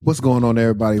What's going on,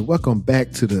 everybody? Welcome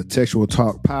back to the Textual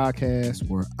Talk podcast,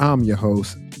 where I'm your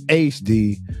host,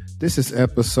 HD. This is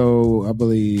episode, I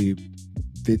believe,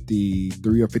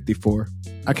 53 or 54.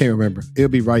 I can't remember. It'll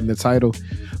be right in the title.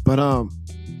 But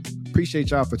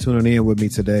appreciate y'all for tuning in with me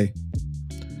today.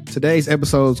 Today's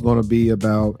episode is going to be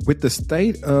about, with the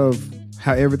state of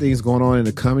how everything's going on in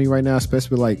the economy right now,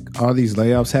 especially like all these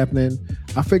layoffs happening.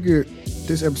 I figured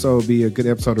this episode would be a good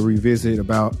episode to revisit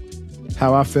about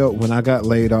how I felt when I got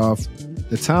laid off,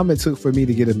 the time it took for me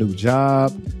to get a new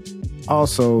job,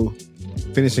 also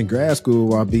finishing grad school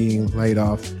while being laid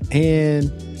off, and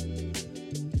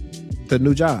the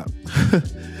new job.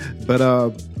 But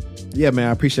yeah, man,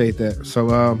 I appreciate that.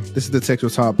 So this is the Textual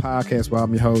Talk podcast, where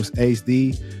I'm your host,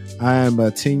 HD. I am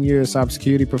a 10-year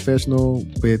cybersecurity professional,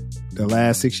 with the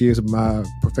last 6 years of my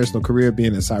professional career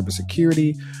being in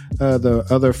cybersecurity, the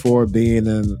other 4 being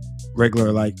in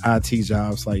regular like IT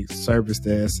jobs like service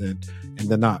desk and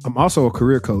the not. I'm also a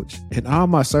career coach, and all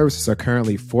my services are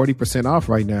currently 40% off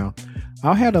right now.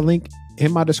 I'll have a link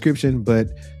in my description, but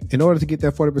in order to get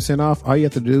that 40% off, all you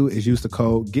have to do is use the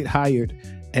code Get Hired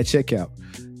at checkout.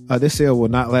 This sale will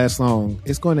not last long.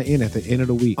 It's going to end at the end of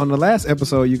the week. On the last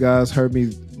episode, you guys heard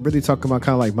me really talking about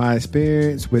kind of like my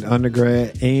experience with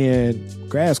undergrad and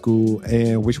grad school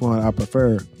and which one I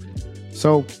prefer.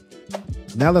 So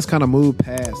now let's kind of move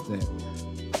past that.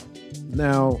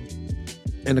 Now,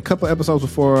 in a couple episodes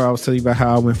before, I was telling you about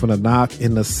how I went from the knock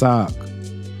in the sock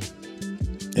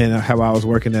and how I was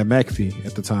working at McAfee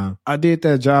at the time. I did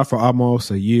that job for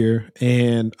almost a year,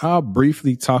 and I'll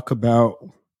briefly talk about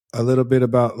a little bit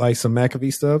about like some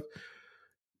McAfee stuff.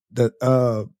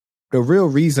 The real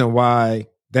reason why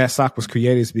that SOC was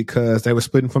created is because they were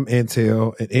splitting from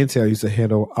Intel, and Intel used to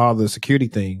handle all the security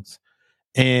things,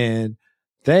 and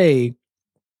they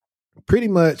pretty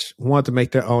much wanted to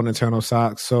make their own internal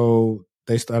SOC, so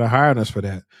they started hiring us for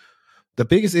that. The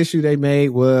biggest issue they made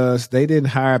was they didn't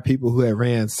hire people who had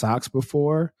ran SOCs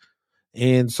before,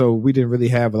 and so we didn't really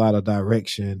have a lot of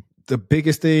direction. The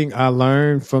biggest thing I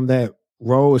learned from that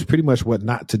role is pretty much what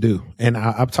not to do, and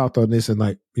I've talked on this in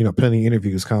like plenty of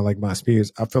interviews, kind of like my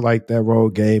experience. I feel like that role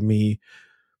gave me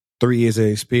 3 years of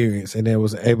experience, and it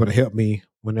was able to help me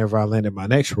whenever I landed my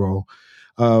next role.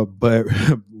 But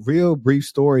real brief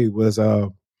story was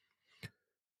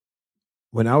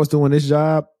when I was doing this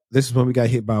job, this is when we got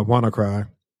hit by WannaCry.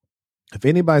 If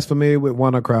anybody's familiar with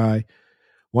WannaCry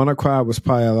was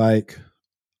probably like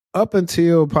up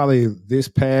until probably this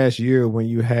past year when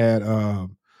you had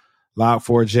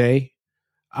Log4j.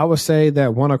 I would say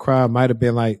that WannaCry might have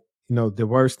been like, the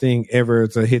worst thing ever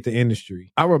to hit the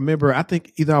industry. I remember, I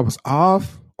think either I was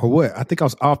off or what? I think I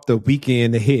was off the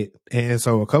weekend to hit. And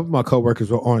so a couple of my coworkers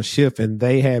were on shift, and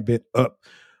they had been up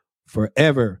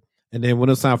forever. And then when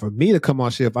it was time for me to come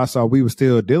on shift, I saw we were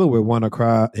still dealing with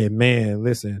WannaCry. And man,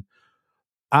 listen,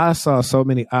 I saw so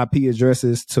many IP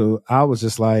addresses I was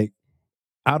just like,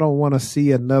 I don't want to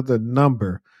see another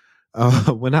number.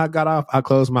 When I got off, I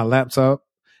closed my laptop,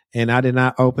 and I did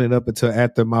not open it up until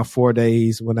after my 4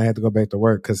 days when I had to go back to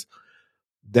work, because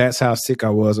that's how sick I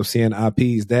was of seeing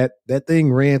IPs. That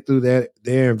thing ran through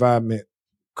their environment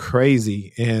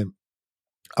crazy. And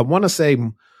I want to say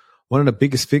one of the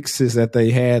biggest fixes that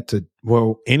they had to,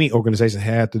 well, any organization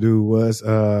had to do was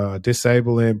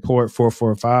disabling port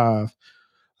 445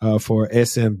 for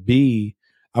SMB.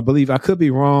 I believe, I could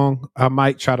be wrong. I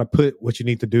might try to put what you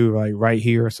need to do like right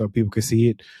here so people can see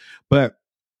it. But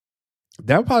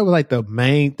that probably was like the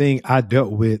main thing I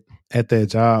dealt with at that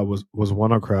job was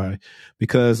WannaCry,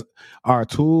 because our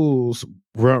tools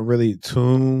weren't really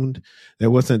tuned. There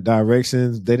wasn't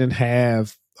directions. They didn't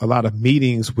have a lot of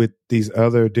meetings with these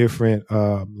other different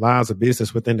lines of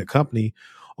business within the company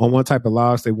on what type of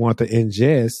logs they want to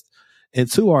ingest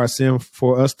into our SIM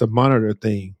for us to monitor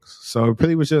things. So it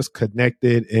really was just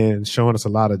connected and showing us a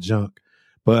lot of junk.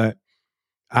 But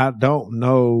I don't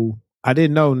know. I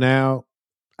didn't know now.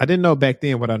 I didn't know back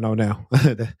then what I know now.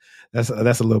 That's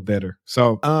a little better.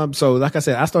 So like I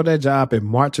said, I started that job in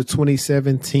March of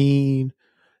 2017.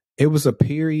 It was a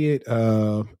period.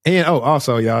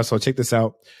 Also, y'all, so check this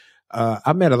out.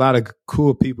 I met a lot of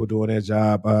cool people doing that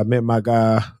job. I met my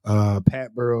guy,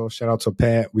 Pat Burrow. Shout out to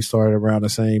Pat. We started around the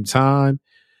same time.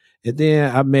 And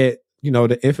then I met,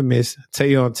 the infamous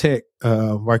Tayon Tech,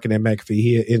 working at McAfee.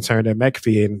 He had interned at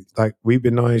McAfee, and like we've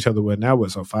been knowing each other now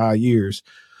with 5 years.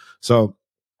 So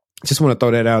just want to throw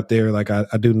that out there. Like I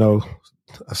do know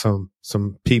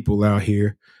some people out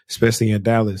here, especially in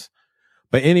Dallas.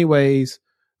 But anyways,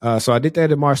 so I did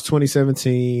that in March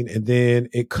 2017, and then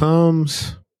it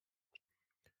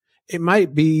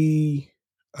might be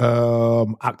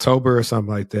October or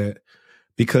something like that,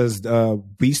 because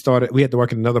we had to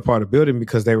work in another part of the building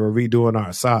because they were redoing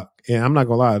our SOC. And I'm not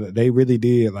gonna lie, they really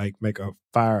did like make a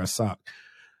fire SOC.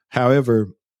 However,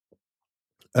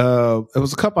 it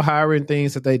was a couple hiring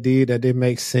things that they did that didn't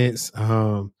make sense.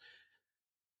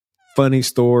 Funny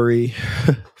story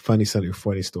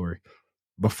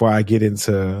before I get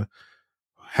into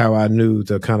how I knew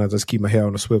to kind of just keep my head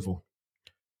on the swivel.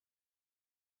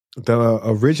 The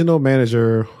original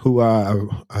manager who I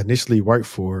initially worked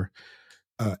for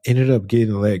ended up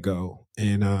getting let go.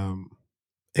 And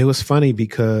it was funny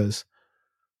because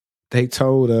they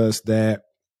told us that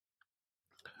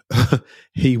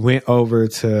he went over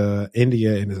to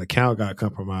India and his account got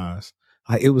compromised.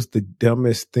 Like, it was the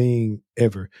dumbest thing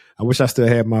ever. I wish I still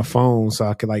had my phone so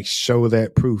I could like show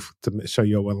that proof to show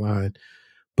you online.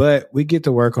 But we get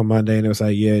to work on Monday and it was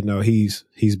like, yeah, no, he's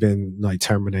been like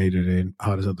terminated and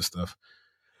all this other stuff.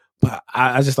 But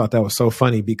I just thought that was so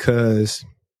funny because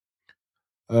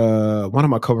one of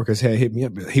my coworkers had hit me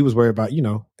up. He was worried about,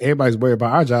 everybody's worried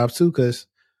about our jobs too, because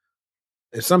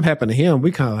if something happened to him,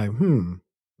 we kind of like,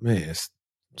 man,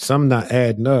 something not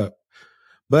adding up.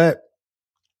 But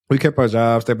we kept our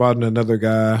jobs. They brought in another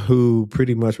guy who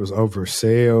pretty much was over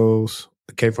sales,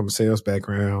 came from a sales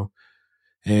background,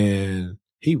 and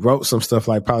he wrote some stuff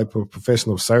like probably for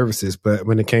professional services. But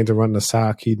when it came to running a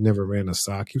SOC, he never ran a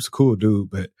SOC. He was a cool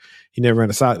dude, but he never ran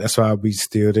a SOC. That's why we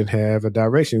still didn't have a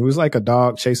direction. It was like a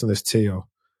dog chasing his tail.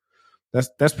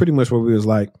 That's pretty much what we was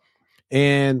like.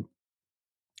 And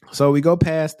so we go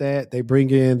past that. They bring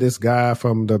in this guy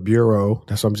from the bureau.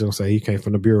 That's what I'm just going to say. He came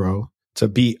from the bureau to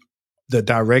be the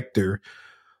director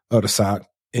of the SOC.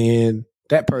 And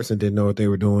that person didn't know what they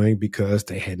were doing because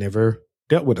they had never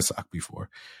dealt with a SOC before.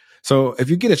 So if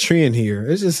you get a trend here,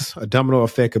 it's just a domino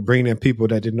effect of bringing in people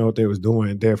that didn't know what they was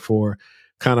doing. Therefore,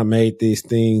 kind of made these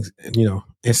things,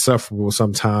 insufferable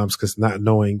sometimes because not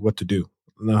knowing what to do.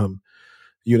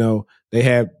 They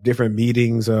have different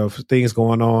meetings of things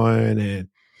going on, and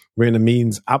we're in the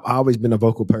meetings. I've always been a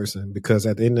vocal person because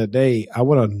at the end of the day, I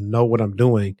want to know what I'm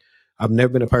doing. I've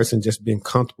never been a person just being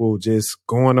comfortable, just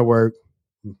going to work,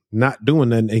 not doing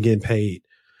nothing and getting paid.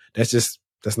 That's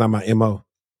not my MO.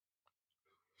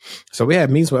 So we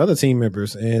had meetings with other team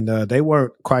members, and they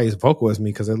weren't quite as vocal as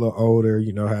me because they're a little older.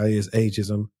 You know how it is,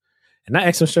 ageism. And I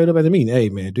asked him straight up at the meeting, "Hey,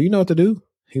 man, do you know what to do?"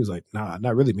 He was like, "Nah,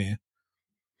 not really, man."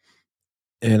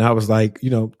 And I was like,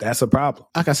 that's a problem.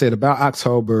 Like I said, about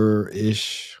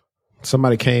October-ish,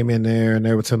 somebody came in there and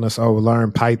they were telling us,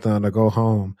 learn Python or go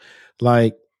home.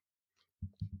 Like,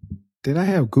 did I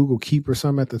have Google Keep or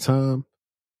something at the time?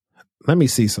 Let me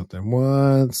see something.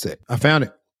 One sec. I found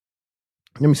it.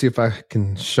 Let me see if I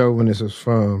can show when this was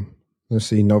from. Let's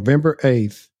see, November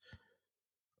 8th.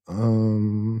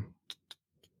 Man,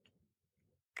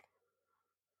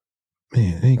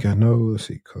 ain't got let's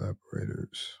see,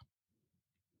 collaborators.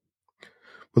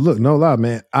 But look, no lie,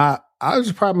 man. I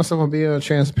just pride myself on being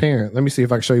transparent. Let me see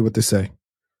if I can show you what this say.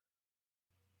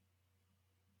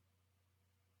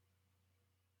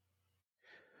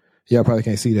 Yeah, I probably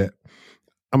can't see that.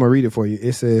 I'm going to read it for you.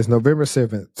 It says, November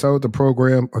 7th, told the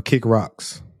program or kick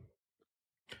rocks.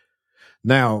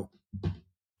 Now,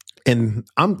 and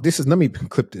let me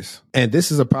clip this. And this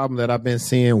is a problem that I've been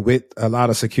seeing with a lot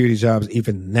of security jobs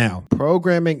even now.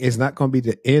 Programming is not going to be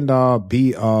the end all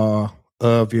be all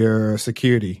of your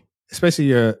security, especially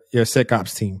your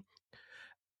SecOps team.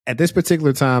 At this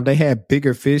particular time, they had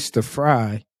bigger fish to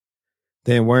fry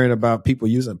than worrying about people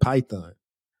using Python.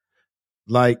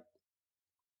 Like,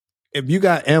 if you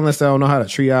got analysts that don't know how to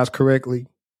triage correctly,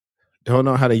 don't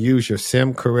know how to use your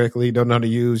SIM correctly, don't know how to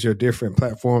use your different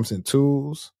platforms and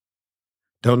tools,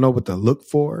 don't know what to look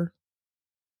for,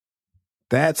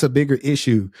 that's a bigger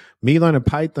issue. Me learning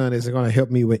Python isn't going to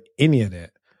help me with any of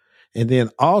that. And then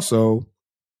also,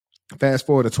 fast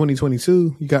forward to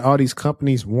 2022, you got all these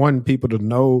companies wanting people to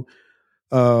know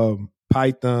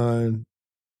Python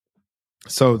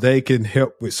so they can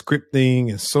help with scripting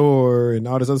and SOAR and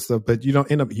all this other stuff, but you don't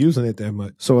end up using it that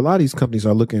much. So a lot of these companies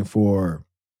are looking for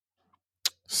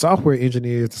software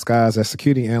engineers disguised as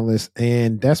security analysts,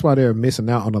 and that's why they're missing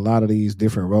out on a lot of these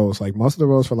different roles. Like most of the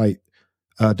roles for like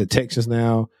detections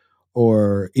now,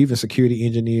 or even security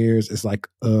engineers, it's like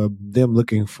them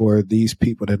looking for these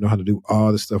people that know how to do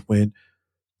all this stuff when,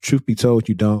 truth be told,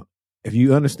 you don't. If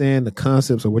you understand the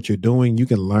concepts of what you're doing, you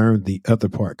can learn the other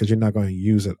part because you're not going to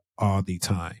use it all the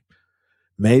time.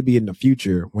 Maybe in the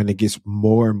future when it gets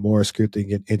more and more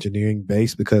scripting and engineering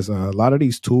based, because a lot of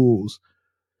these tools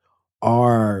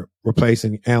are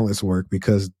replacing analyst work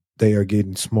because they are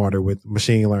getting smarter with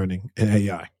machine learning and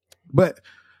AI. But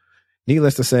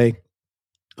needless to say,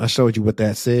 I showed you what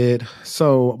that said.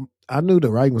 So I knew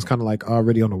the writing was kind of like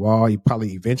already on the wall.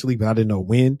 Probably eventually, but I didn't know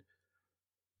when.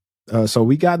 So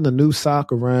we got in the new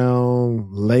sock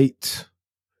around late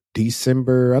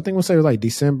December. I think we'll say it was like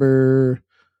December,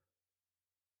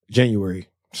 January.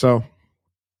 So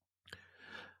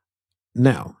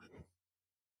now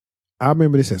I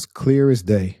remember this as clear as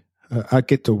day. I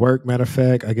get to work. Matter of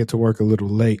fact, I get to work a little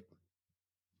late.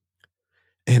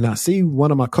 And I see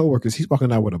one of my coworkers, he's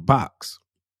walking out with a box.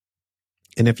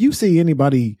 And if you see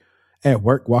anybody at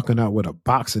work walking out with a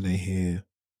box in their hand,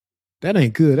 that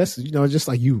ain't good. That's, just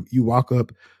like you walk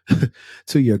up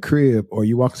to your crib, or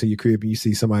you walk to your crib and you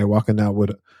see somebody walking out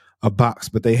with a box,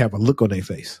 but they have a look on their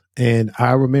face. And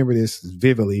I remember this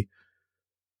vividly.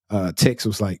 Tex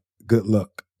was like, "Good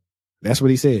luck." That's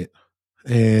what he said.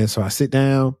 And so I sit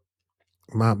down.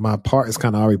 My part is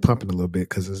kind of already pumping a little bit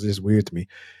because it's just weird to me.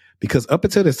 Because up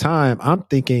until this time, I'm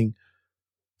thinking,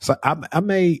 so I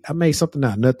made something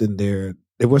out of nothing there.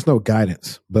 There was no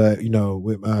guidance, but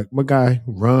with my guy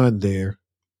Ron there,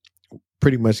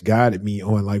 pretty much guided me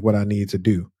on like what I needed to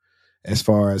do, as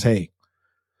far as, hey,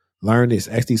 learn this,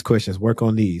 ask these questions, work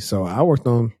on these. So I worked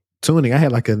on tuning. I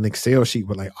had like an Excel sheet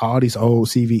with like all these old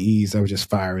CVEs that were just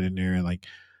firing in there, and like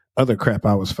other crap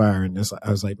I was firing. I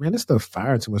was like, man, this stuff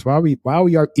firing too much. Why are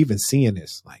we even seeing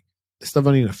this? Like, this stuff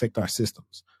don't even affect our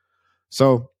systems.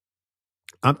 So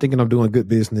I'm thinking I'm doing good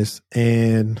business,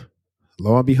 and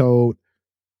lo and behold,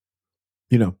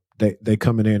 they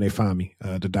come in there and they find me,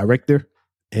 the director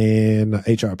and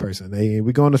the HR person.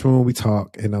 We go in this room, we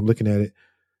talk, and I'm looking at it,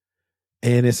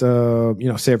 and it's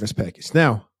severance package.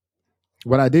 Now,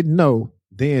 what I didn't know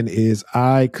then is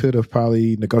I could have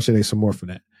probably negotiated some more for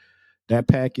that. That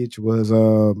package was,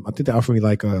 I think they offered me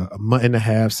like a month and a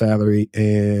half salary,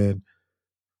 and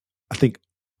I think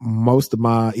most of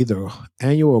my either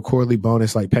annual or quarterly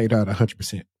bonus like paid out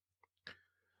 100%.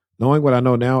 Knowing what I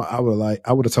know now, I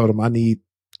would have told them I need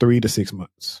 3 to 6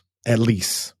 months at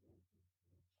least,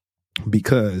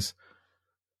 because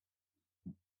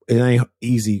it ain't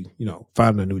easy,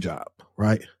 finding a new job,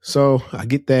 right? So I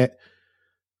get that,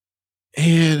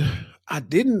 and I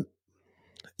didn't.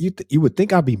 You would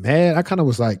think I'd be mad. I kind of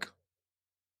was like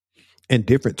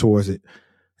indifferent towards it,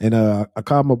 and I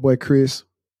called my boy Chris,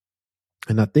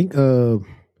 and I think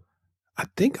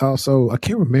also I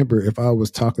can't remember if I was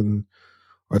talking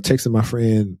or texting my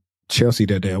friend Chelsea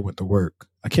that day I went to work.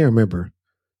 I can't remember.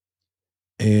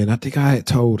 And I think I had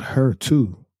told her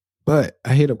too. But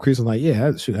I hit up Chris and like, yeah,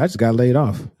 I just got laid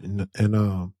off.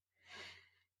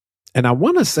 And I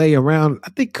want to say around, I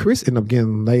think Chris ended up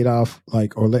getting laid off,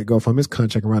 like, or let go from his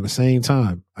contract around the same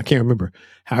time. I can't remember.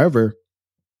 However,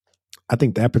 I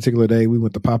think that particular day we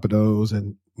went to Papados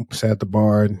and sat at the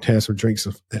bar and had some drinks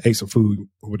and ate some food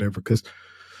or whatever. Because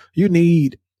you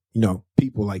need,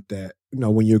 people like that,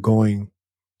 when you're going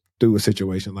through a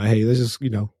situation like, hey, let's just,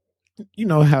 how,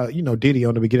 Diddy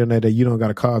on the beginning of that, you don't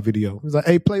got a car video. He's like,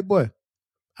 hey, Playboy,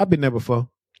 I've been there before.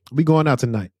 We going out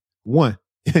tonight. One,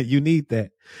 you need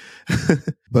that.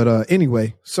 But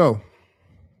anyway, so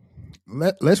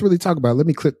let's really talk about it. Let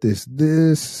me clip this.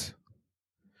 This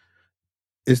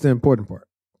is the important part.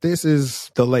 This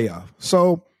is the layoff.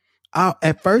 So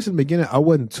at first in the beginning, I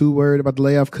wasn't too worried about the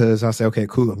layoff because I said, okay,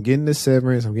 cool. I'm getting this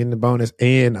severance. I'm getting the bonus,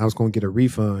 and I was going to get a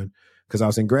refund because I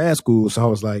was in grad school. So I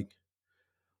was like,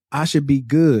 I should be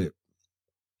good.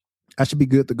 I should be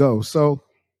good to go. So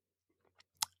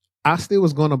I still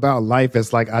was going about life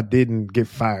as like I didn't get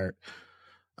fired.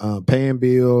 Paying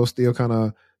bills, still kind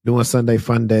of doing Sunday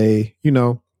fun day,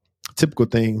 typical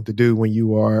thing to do when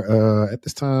you are at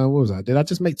this time. What was I? Did I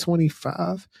just make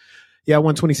 25? Yeah, I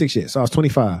won 26 yet. So I was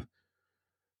 25.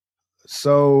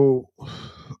 So,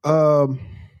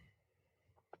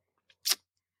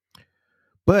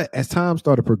 but as time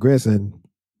started progressing,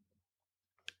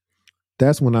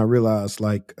 that's when I realized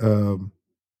like, some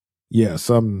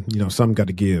got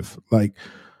to give. Like,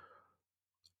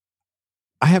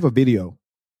 I have a video,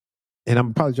 and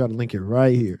I'm probably trying to link it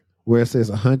right here, where it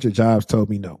says 100 jobs told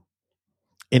me no.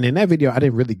 And in that video, I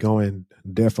didn't really go in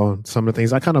depth on some of the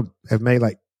things. I kind of have made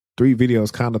like 3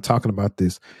 videos kind of talking about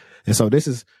this. And so this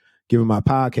is giving my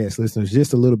podcast listeners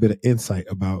just a little bit of insight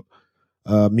about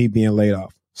me being laid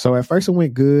off. So at first it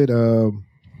went good.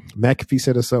 McAfee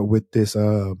set us up with this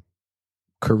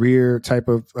career type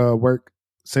of work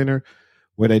center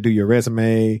where they do your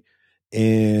resume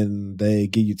and they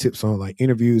give you tips on like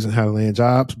interviews and how to land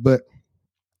jobs. But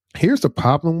here's the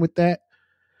problem with that,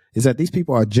 is that these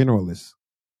people are generalists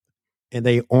and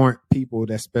they aren't people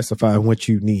that specify what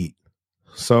you need.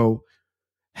 So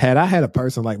had I had a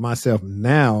person like myself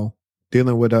now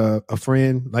dealing with a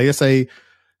friend, like let's say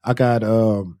I got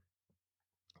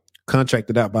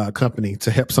contracted out by a company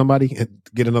to help somebody and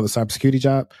get another cybersecurity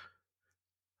job,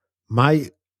 my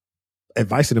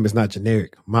advice to them is not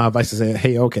generic. My advice is that,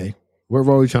 hey, okay, what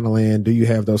role are you trying to land? Do you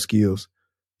have those skills?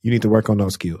 You need to work on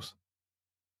those skills.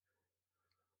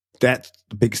 That's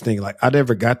the biggest thing. Like, I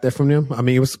never got that from them. I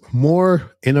mean, it was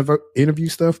more interview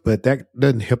stuff, but that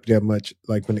doesn't help that much.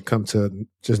 Like, when it comes to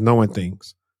just knowing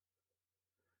things.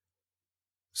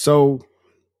 So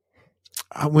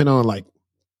I went on like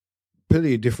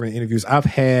pretty different interviews. I've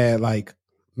had like,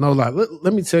 no, like,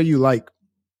 let me tell you why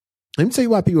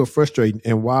people are frustrated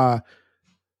and why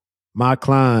my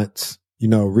clients,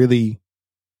 really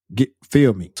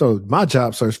feel me. So my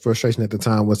job search frustration at the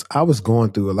time was I was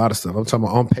going through a lot of stuff. I'm talking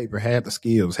about on paper, had the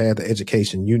skills, had the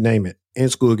education, you name it, in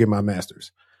school, get my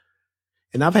master's.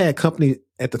 And I've had companies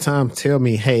at the time tell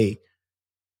me, hey,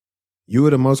 you were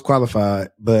the most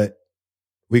qualified, but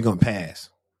we're going to pass.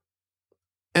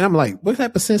 And I'm like, what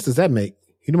type of sense does that make?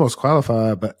 You're the most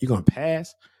qualified, but you're going to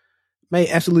pass? Made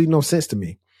absolutely no sense to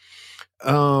me.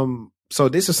 So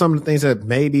this is some of the things that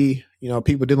maybe,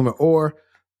 people dealing with, or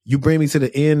you bring me to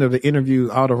the end of the interview,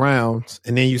 all the rounds,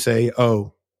 and then you say,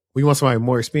 oh, we want somebody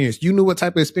more experienced. You knew what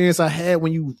type of experience I had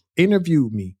when you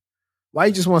interviewed me. Why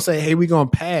you just want to say, hey, we're going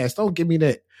to pass? Don't give me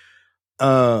that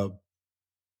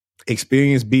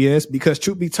experience BS, because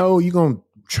truth be told, you're going to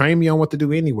train me on what to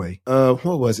do anyway. What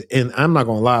was it? And I'm not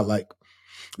going to lie, like,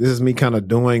 this is me kind of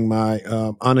doing my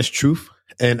honest truth.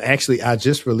 And actually, I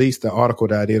just released the article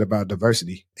that I did about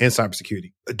diversity and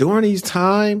cybersecurity. During these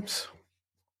times,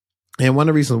 and one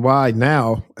of the reasons why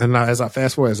now, and as I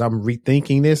fast forward, as I'm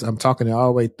rethinking this, I'm talking it all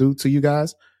the way through to you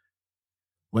guys.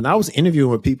 When I was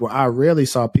interviewing with people, I rarely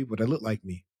saw people that looked like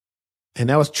me. And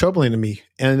that was troubling to me.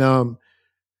 And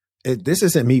this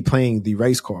isn't me playing the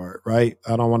race card, right?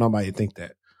 I don't want nobody to think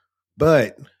that.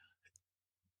 But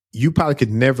you probably could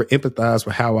never empathize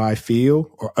with how I feel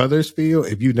or others feel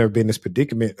if you've never been in this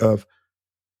predicament of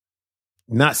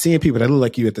not seeing people that look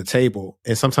like you at the table.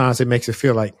 And sometimes it makes it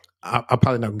feel like I'm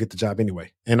probably not gonna get the job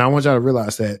anyway. And I want y'all to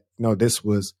realize that, this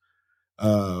was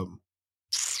 4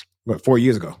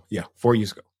 years ago. Yeah, 4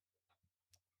 years ago.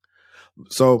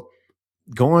 So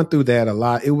going through that a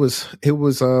lot, it was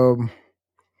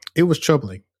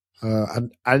troubling. I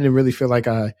didn't really feel like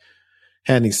I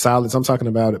had any solids. I'm talking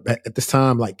about it at this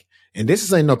time, like, and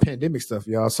this ain't no pandemic stuff,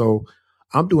 y'all. So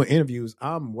I'm doing interviews.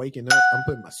 I'm waking up. I'm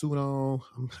putting my suit on.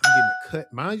 I'm getting a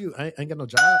cut. Mind you, I ain't got no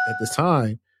job at this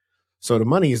time. So the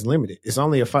money is limited. It's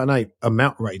only a finite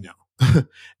amount right now.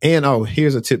 And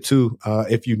here's a tip too.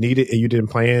 If you need it and you didn't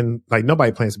plan, like,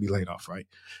 nobody plans to be laid off, right?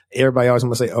 Everybody always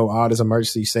want to say, all this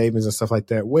emergency savings and stuff like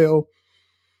that. Well,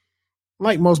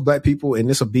 like most Black people, and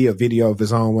this will be a video of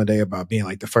his own one day about being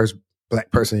like the first Black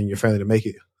person in your family to make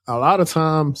it. A lot of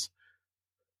times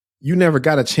you never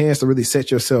got a chance to really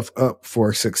set yourself up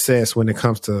for success when it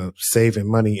comes to saving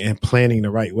money and planning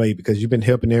the right way, because you've been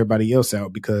helping everybody else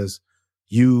out because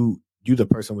you the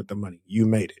person with the money. You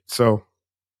made it. So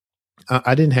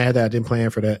I didn't have that. I didn't plan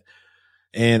for that.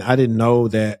 And I didn't know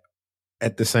that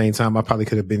at the same time, I probably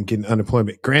could have been getting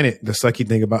unemployment. Granted, the sucky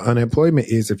thing about unemployment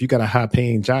is if you got a high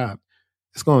paying job,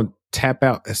 it's going to tap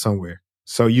out at somewhere.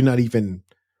 So it's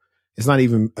not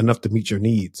even enough to meet your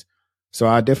needs. So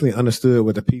I definitely understood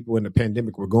what the people in the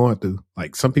pandemic were going through.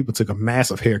 Like, some people took a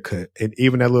massive haircut, and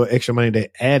even that little extra money they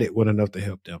added wasn't enough to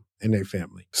help them and their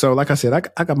family. So like I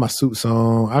said, I got my suits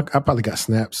on. I probably got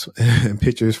snaps and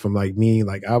pictures from like me.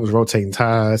 Like, I was rotating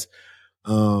ties,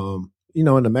 in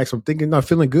the maximum,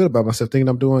 feeling good about myself, thinking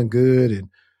I'm doing good and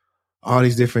all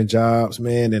these different jobs,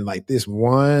 man. And like this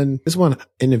one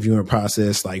interviewing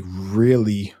process, like,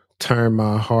 really turned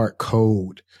my heart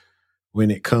cold when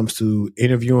it comes to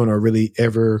interviewing or really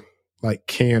ever like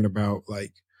caring about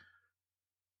like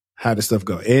how this stuff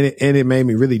go. And it made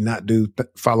me really not do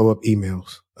follow-up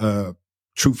emails.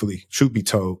 Truth be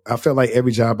told, I felt like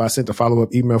every job I sent a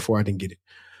follow-up email for, I didn't get it.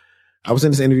 I was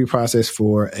in this interview process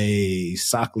for a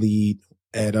SOC lead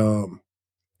at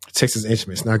Texas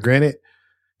Instruments. Now, granted,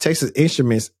 Texas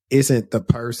Instruments isn't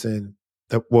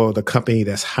the company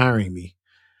that's hiring me.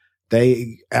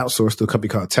 They outsourced to a company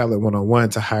called Talent 101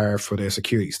 to hire for their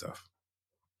security stuff.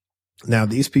 Now,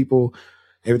 these people,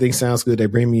 everything sounds good. They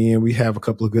bring me in. We have a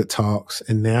couple of good talks.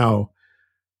 And now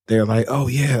they're like, oh,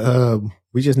 yeah,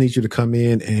 we just need you to come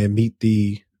in and meet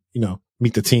the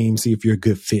team, see if you're a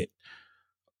good fit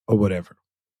or whatever.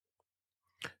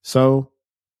 So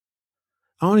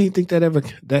I don't even think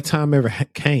that time ever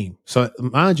came. So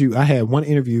mind you, I had one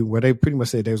interview where they pretty much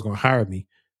said they was going to hire me.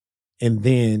 And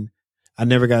then I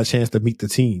never got a chance to meet the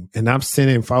team, and I'm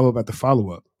sending follow-up after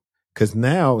follow-up. Cause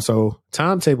so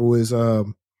timetable is, I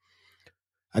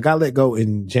got let go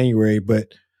in January,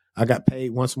 but I got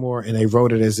paid once more, and they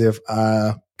wrote it as if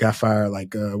I got fired,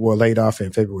 laid off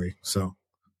in February. So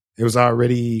it was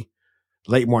already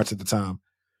late March at the time.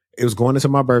 It was going into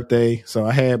my birthday, so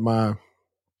I had my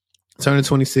turning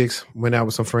 26, went out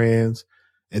with some friends,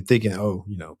 and thinking, oh,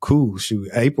 cool, shoot,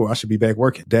 April, I should be back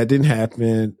working. That didn't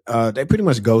happen. They pretty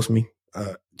much ghost me.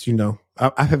 I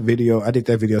have video. I did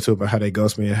that video too about how they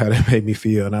ghost me and how they made me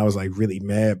feel, and I was like really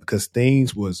mad because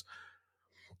things was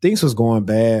going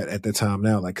bad at the time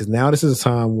now. Like, because now this is a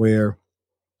time where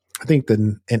I think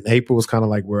in April was kind of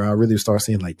like where I really start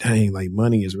seeing like, dang, like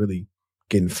money is really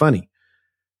getting funny.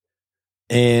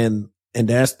 And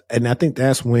I think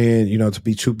that's when, to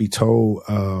be truth be told,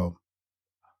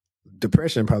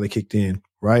 depression probably kicked in,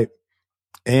 right?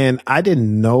 And I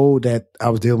didn't know that I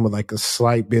was dealing with like a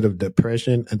slight bit of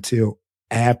depression until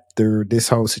after this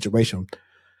whole situation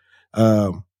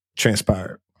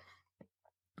transpired.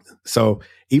 So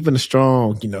even the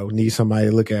strong, need somebody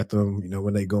to look at them,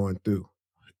 when they're going through.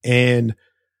 And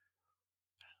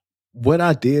what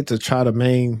I did to try to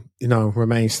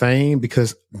remain sane,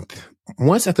 because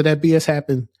once after that BS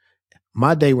happened,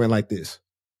 my day went like this.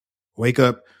 Wake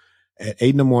up at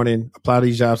 8 in, apply to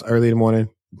these jobs early in the morning,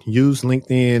 use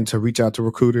LinkedIn to reach out to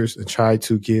recruiters and try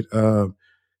to get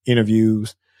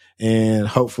interviews and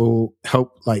hope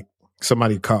like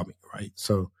somebody call me, right?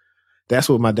 So that's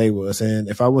what my day was. And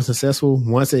if I was successful,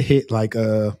 once it hit like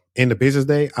in the business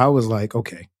day, I was like,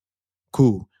 okay,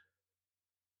 cool.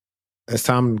 It's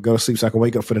time to go to sleep so I can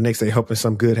wake up for the next day hoping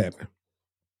something good happen.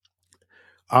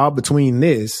 All between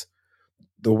this,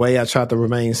 the way I tried to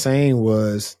remain sane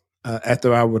was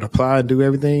after I would apply and do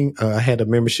everything, I had a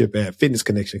membership at Fitness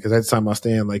Connection because at the time I was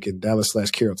staying like in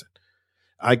Dallas/Carrollton.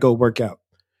 I go work out.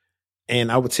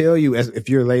 And I would tell you, as if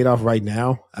you're laid off right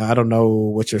now, I don't know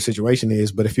what your situation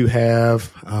is, but if you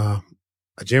have a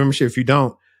gym membership, if you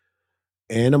don't,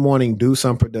 in the morning, do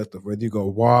something productive. Whether you go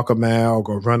walk a mile,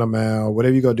 go run a mile,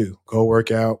 whatever you go do, go work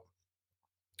out.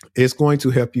 It's going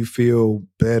to help you feel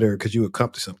better because you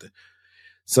accomplished something.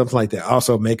 Something like that.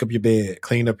 Also, make up your bed,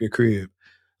 clean up your crib.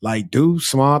 Like, do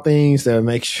small things that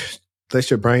let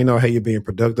your brain know how you're being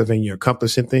productive and you're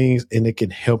accomplishing things, and it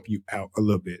can help you out a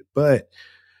little bit. But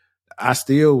I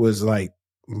still was like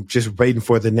just waiting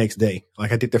for the next day.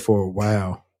 Like I did that for a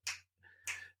while,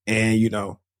 and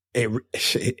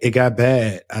it got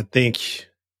bad. I think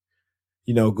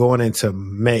going into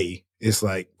May, it's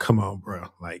like, come on, bro,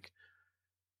 like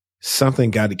something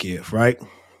got to give, right?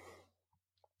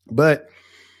 But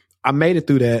I made it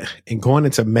through that, and going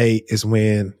into May is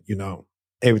when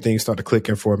everything started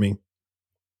clicking for me.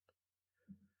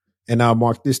 And I'll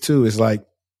mark this too. It's like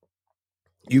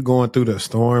you going through the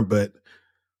storm, but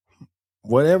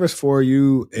whatever's for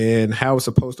you and how it's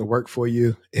supposed to work for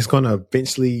you, it's going to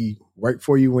eventually work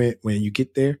for you when you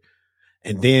get there.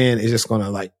 And then it's just going to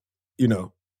like,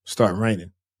 start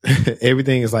raining.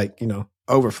 Everything is like,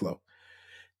 overflow.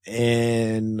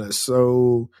 And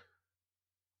so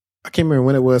I can't remember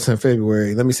when it was in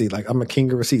February. Let me see. Like, I'm a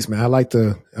king of receipts, man.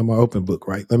 I'm an open book,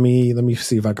 right? Let me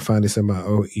see if I can find this in my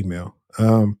old email.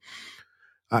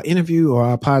 I interviewed or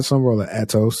I applied some role at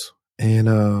Atos,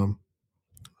 and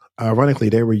ironically,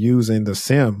 they were using the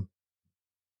SIM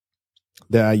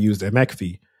that I used at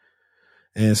McAfee.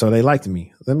 And so they liked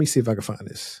me. Let me see if I can find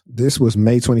this. This was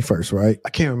May 21st, right? I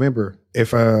can't remember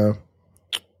if I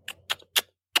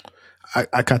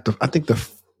got I think the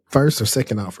first or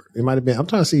second offer. It might have been, I'm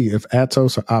trying to see if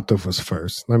Atos or Optiv was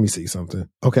first. Let me see something.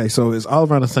 Okay, so it's all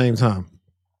around the same time.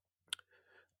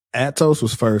 Atos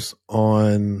was first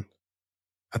on,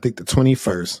 I think, the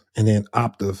 21st, and then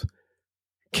Optiv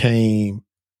came.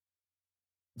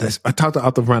 I talked to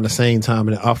Optiv around the same time,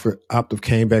 and Optiv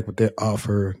came back with their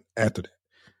offer after that.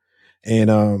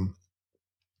 And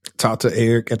talked to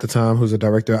Eric at the time, who's the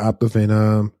director of Optiv,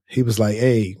 and he was like,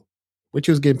 "Hey, what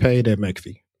you was getting paid at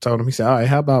McAfee?" Told him, he said, "All right,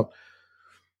 how about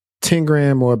 10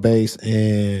 grand more base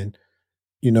and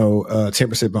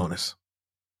 10% bonus?"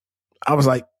 I was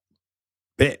like,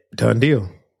 "Bet, done deal."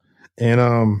 And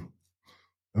I'm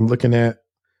looking at,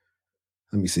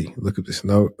 let me see, look at this,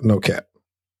 no cap.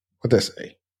 What that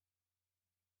say?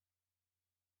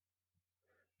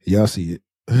 Y'all see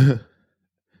it.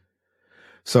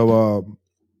 So,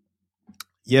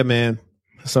 yeah, man.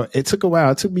 So it took a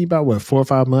while. It took me about 4 or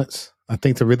 5 months, I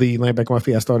think, to really land back on my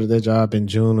feet. I started that job in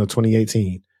June of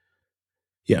 2018.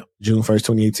 Yeah, June 1st,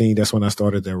 2018. That's when I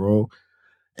started that role.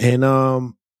 And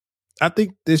I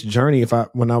think this journey,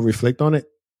 when I reflect on it,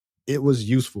 it was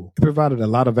useful. It provided a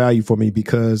lot of value for me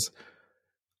because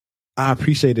I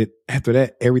appreciated after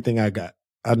that everything I got.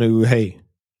 I knew, hey,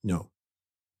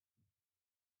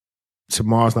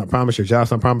 tomorrow's not promised, your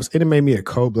job's not promised. And it made me a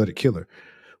cold-blooded killer.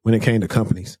 when it came to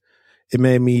companies. It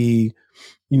made me,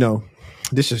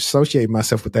 disassociate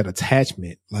myself with that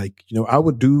attachment. Like, I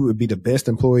would be the best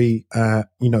employee,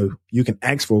 you can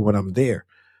ask for when I'm there.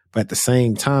 But at the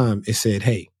same time, it said,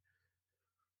 hey,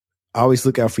 always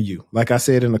look out for you. Like I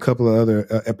said in a couple of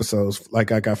other episodes,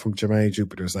 like I got from Jermaine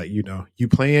Jupiter, it's like, you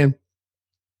playing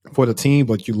for the team,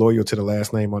 but you loyal to the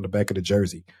last name on the back of the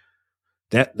jersey.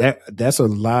 That's a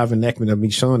live enactment of me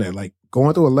showing that. Like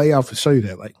going through a layoff to show you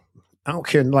that. Like, I don't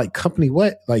care, like company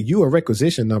what? Like you a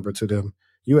requisition number to them.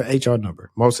 You're an HR number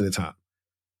most of the time.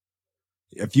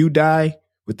 If you die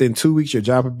within 2 weeks, your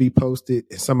job will be posted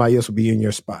and somebody else will be in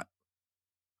your spot.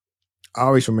 I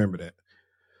always remember that.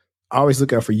 I always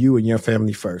look out for you and your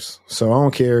family first. So I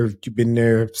don't care if you've been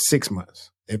there 6 months.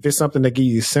 If it's something that gives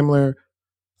you similar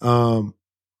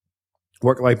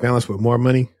work-life balance with more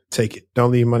money, take it.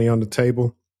 Don't leave money on the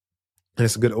table. And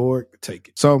it's a good org, take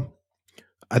it. So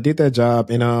I did that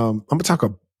job, and I'm going to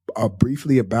talk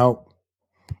briefly about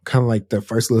kind of like the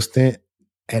first little stint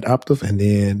at Optiv, and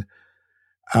then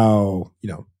I'll,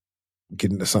 get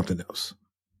into something else.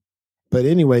 But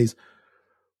anyways,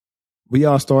 we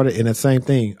all started in the same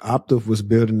thing. Optiv was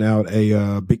building out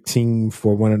a big team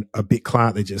for a big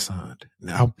client they just signed.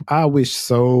 Now, I wish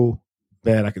so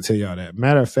bad I could tell y'all that.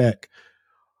 Matter of fact,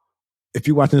 if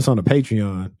you're watching this on the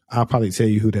Patreon, I'll probably tell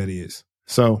you who that is.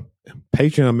 So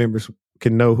Patreon members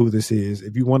can know who this is.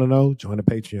 If you want to know, join the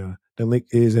Patreon. The link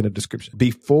is in the description.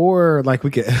 Before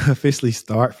we could officially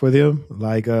start for them,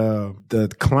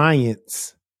 the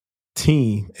client's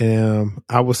team,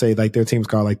 I would say their team's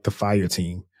called the fire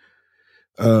team.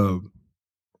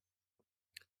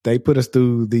 They put us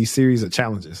through these series of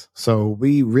challenges. So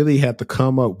we really had to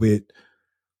come up with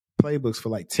playbooks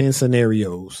for 10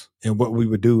 scenarios and what we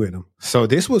would do in them. So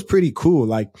this was pretty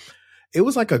cool. It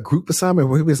was like a group assignment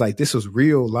where it was this was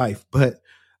real life, but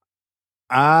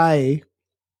I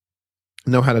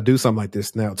know how to do something like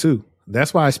this now too.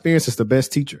 That's why experience is the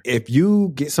best teacher. If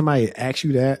you get somebody to ask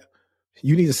you that,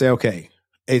 you need to say, okay,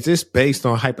 is this based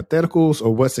on hypotheticals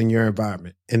or what's in your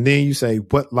environment? And then you say,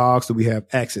 what logs do we have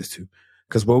access to?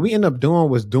 Because what we end up doing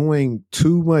was doing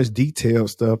too much detailed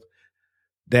stuff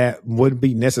that wouldn't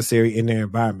be necessary in their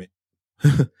environment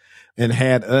and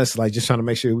had us just trying to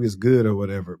make sure we was good or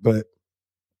whatever. But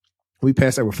we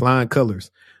passed that with flying colors.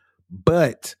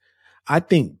 But I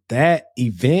think that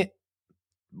event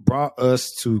brought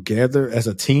us together as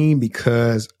a team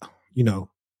because,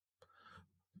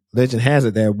 legend has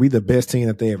it that we the best team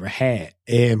that they ever had.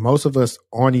 And most of us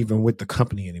aren't even with the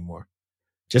company anymore.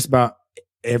 Just about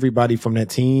everybody from that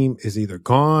team is either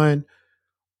gone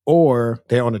or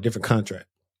they're on a different contract.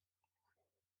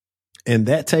 And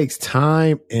that takes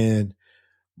time and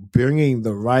bringing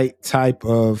the right type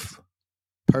of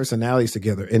personalities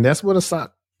together. And that's what a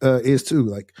SOC is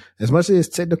too. As much as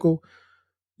it's technical,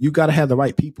 you got to have the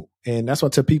right people. And that's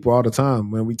what I tell people all the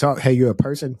time when we talk, hey, you're a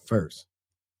person first.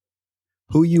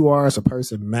 Who you are as a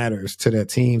person matters to that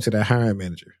team, to that hiring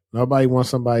manager. Nobody wants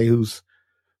somebody who's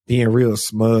being real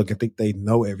smug and think they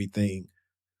know everything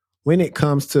when it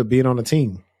comes to being on a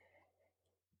team.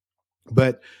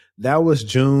 But that was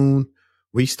June.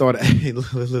 We started. Hey,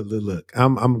 look.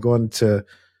 I'm going to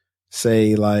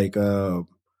say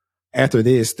after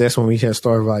this, that's when we had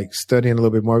started studying a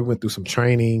little bit more. We went through some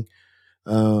training.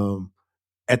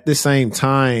 At the same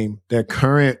time, their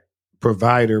current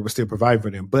provider was still providing for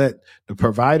them, but the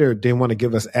provider didn't want to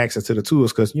give us access to the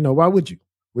tools because why would you?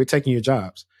 We're taking your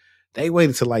jobs. They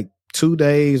waited till 2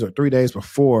 days or 3 days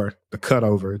before the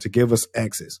cutover to give us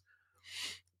access.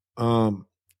 I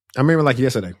remember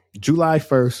yesterday, July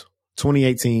 1st,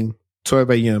 2018,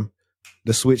 12 a.m.,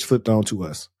 the switch flipped on to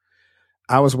us.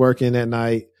 I was working that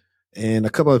night and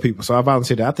a couple other people. So I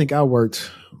volunteered. I think I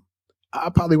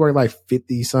probably worked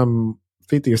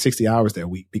 50 or 60 hours that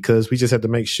week because we just had to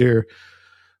make sure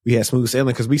we had smooth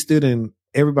sailing because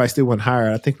everybody still wasn't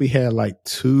hired. I think we had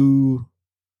two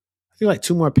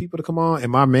more people to come on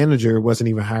and my manager wasn't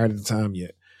even hired at the time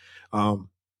yet.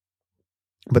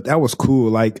 But that was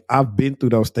cool. I've been through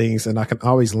those things and I can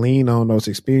always lean on those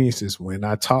experiences when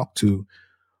I talk to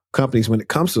companies when it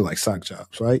comes to SOC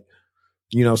jobs, right?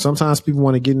 Sometimes people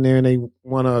want to get in there and they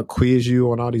want to quiz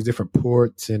you on all these different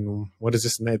ports and what is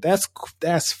this and that.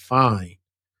 That's fine.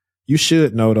 You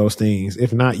should know those things.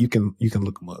 If not, you can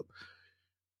look them up.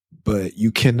 But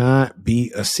you cannot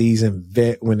be a seasoned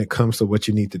vet when it comes to what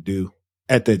you need to do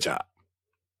at that job.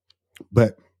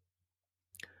 But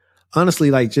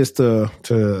honestly, just to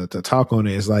talk on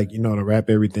it is to wrap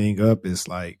everything up is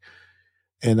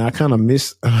and I kind of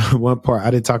missed one part.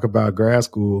 I didn't talk about grad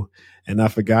school and I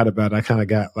forgot about it. I kind of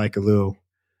got a little,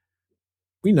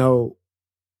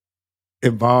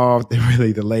 involved in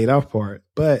really the laid off part.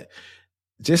 But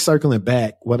just circling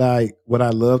back, what I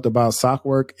loved about SOC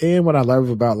work and what I love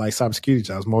about like cybersecurity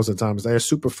jobs most of the time is they're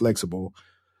super flexible.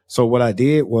 So what I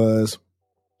did was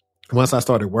once I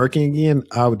started working again,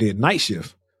 I did night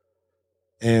shift.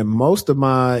 And most of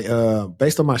my,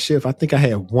 based on my shift, I think I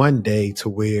had one day to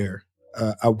where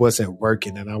I wasn't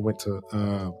working and I went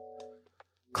to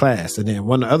class. And then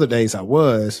one of the other days I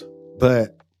was,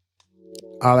 but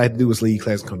all I had to do was leave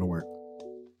class and come to work.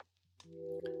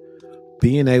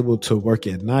 Being able to work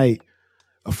at night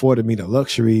afforded me the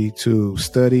luxury to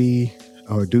study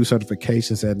or do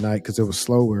certifications at night because it was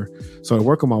slower. So I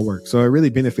work on my work. So it really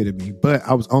benefited me. But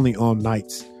I was only on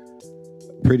nights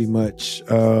pretty much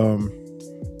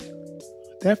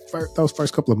those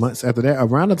first couple of months after that.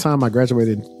 Around the time I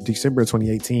graduated in December of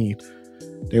 2018,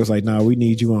 they was like, nah, we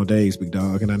need you on days, big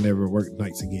dog. And I never worked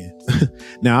nights again.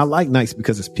 Now, I like nights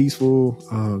because it's peaceful.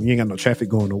 You ain't got no traffic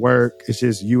going to work. It's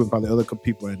just you and probably other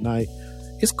people at night.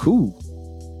 It's cool.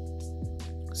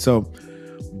 So,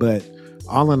 but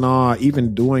all in all,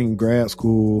 even doing grad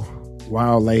school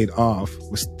while laid off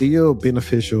was still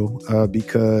beneficial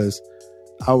because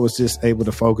I was just able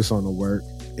to focus on the work.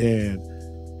 And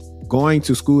going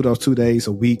to school those 2 days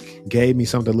a week gave me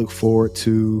something to look forward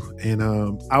to. And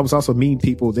I was also meeting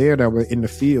people there that were in the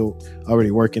field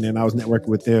already working, and I was networking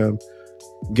with them,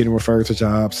 getting referred to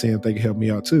jobs, seeing if they could help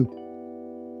me out too.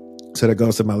 So that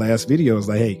goes to my last video. It's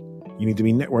like, hey, you need to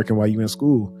be networking while you're in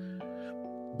school.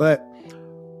 But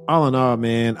all in all,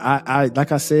 man, I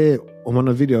like I said on one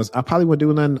of the videos, I probably wouldn't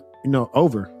do nothing,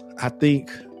 over. I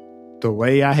think the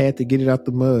way I had to get it out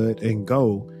the mud and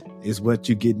go is what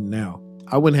you're getting now.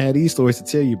 I wouldn't have these stories to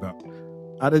tell you about.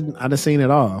 I done seen it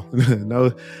all.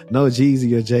 no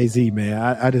Jeezy or Jay-Z, man.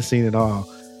 I done seen it all.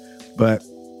 But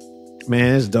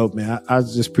man, it's dope, man. I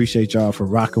just appreciate y'all for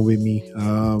rocking with me.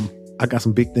 I got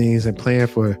some big things and planned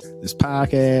for this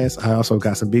podcast. I also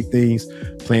got some big things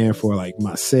planned for like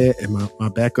my set and my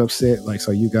backup set, like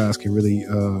so you guys can really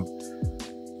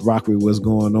rock with what's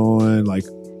going on, like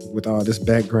with all this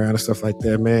background and stuff like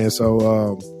that, man.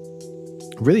 So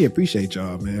really appreciate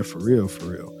y'all, man, for real.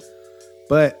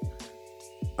 But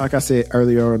like I said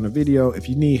earlier in the video, if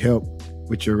you need help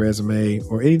with your resume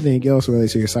or anything else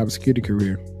related to your cybersecurity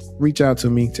career, reach out to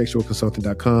me,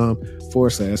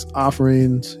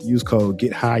 textualconsulting.com/offerings. Use code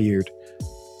GETHIRED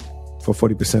for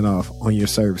 40% off on your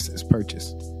services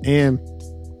purchase. And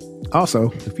also,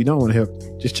 if you don't want to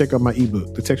help, just check out my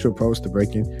ebook, The Textual Approach to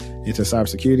Breaking into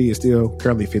Cybersecurity. It's still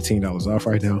currently $15 off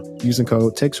right now using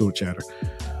code TextualChatter.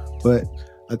 But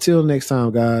until next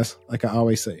time, guys, like I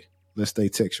always say, let's stay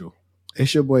textual.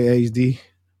 It's your boy HD.